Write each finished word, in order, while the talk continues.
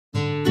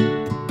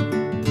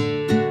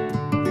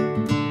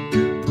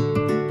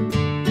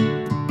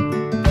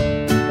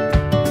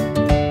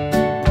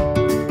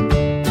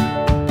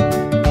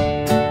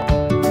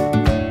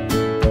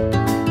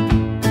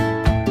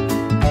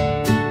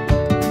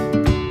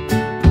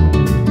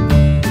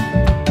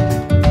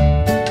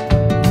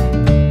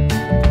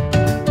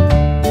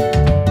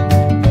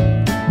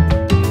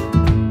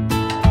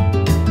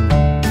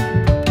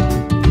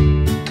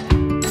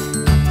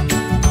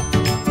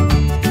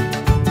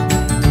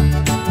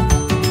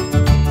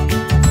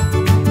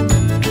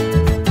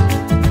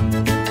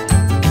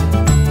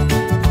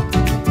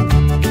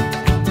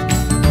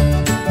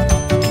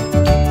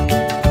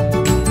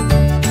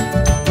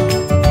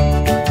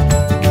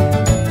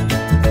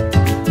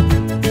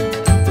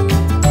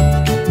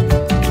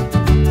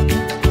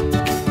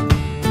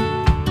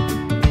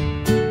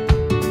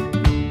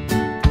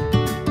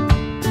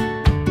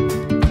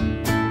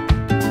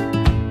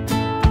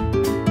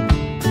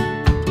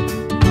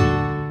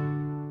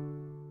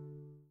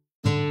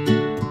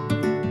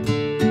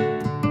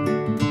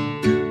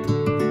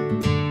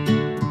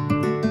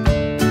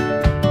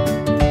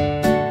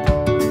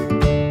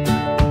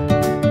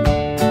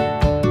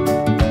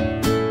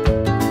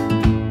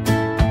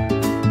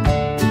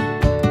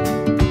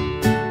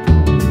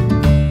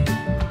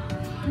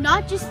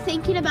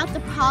about the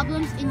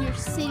problems in your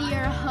city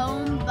or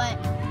home, but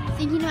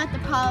thinking about the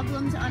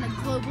problems on a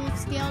global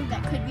scale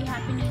that could be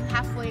happening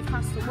halfway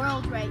across the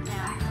world right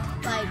now.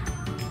 Like,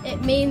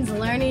 it means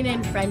learning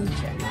and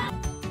friendship.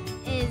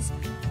 Is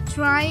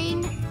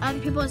trying other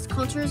people's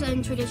cultures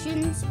and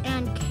traditions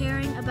and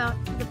caring about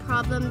the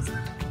problems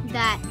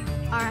that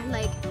are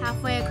like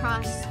halfway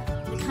across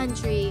the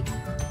country.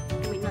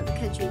 I mean, not the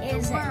country,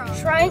 Is the world.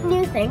 trying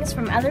new things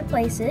from other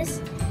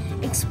places,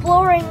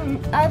 exploring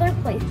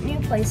new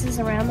places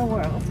around the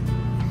world,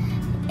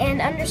 and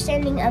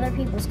understanding other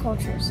people's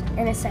cultures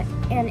and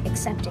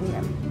accepting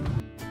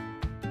them.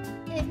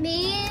 It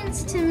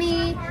means to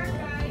me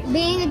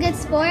being a good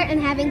sport and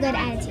having good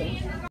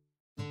attitude.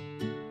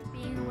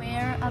 Being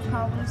aware of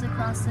problems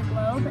across the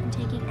globe and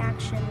taking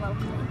action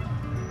locally.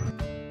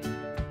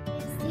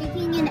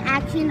 Taking an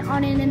action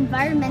on an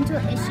environmental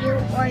issue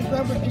or a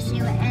global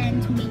issue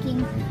and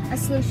making a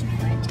solution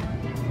for it.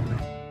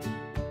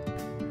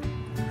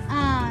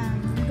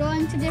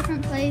 Going to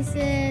different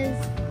places,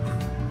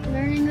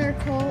 learning their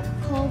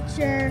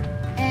culture,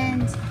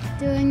 and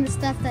doing the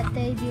stuff that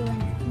they do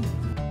in it.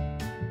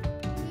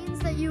 Means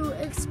that you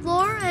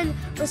explore and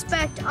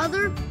respect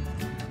other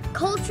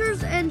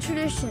cultures and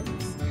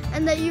traditions,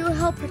 and that you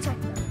help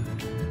protect them.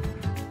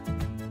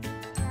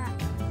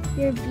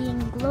 You're being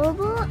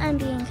global and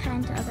being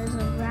kind to others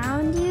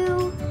around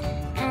you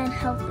and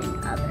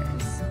helping others.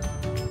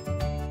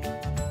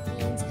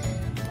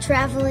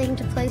 Traveling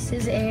to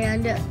places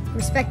and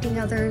respecting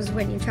others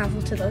when you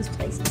travel to those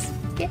places.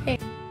 Yay!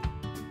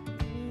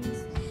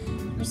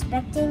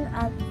 Respecting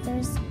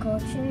others'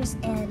 cultures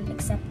and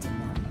accepting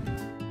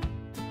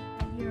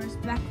them. You're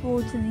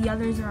respectful to the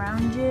others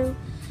around you,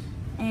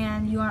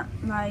 and you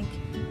aren't like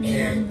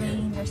you're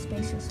invading their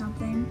space or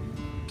something.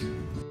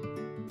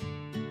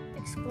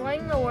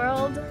 Exploring the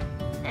world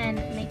and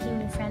making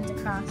new friends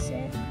across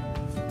it.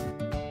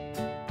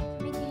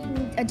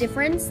 Making a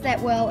difference that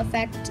will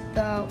affect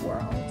the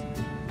world.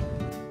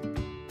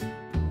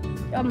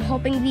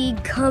 Helping the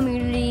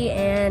community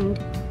and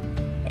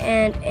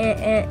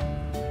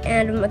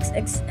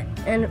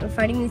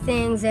finding new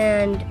things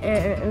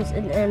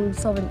and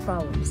solving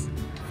problems.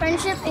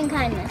 Friendship and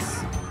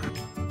kindness.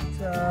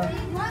 To,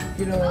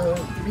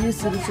 be a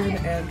citizen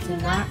and to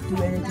not do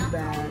anything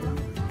bad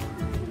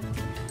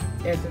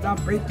and to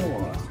not break the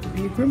laws,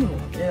 be a criminal.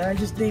 And I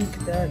just think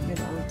that,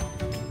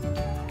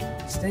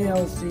 stay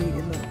healthy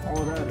and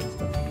all that and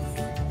stuff.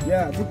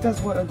 Yeah, I think that's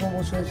what a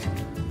global citizen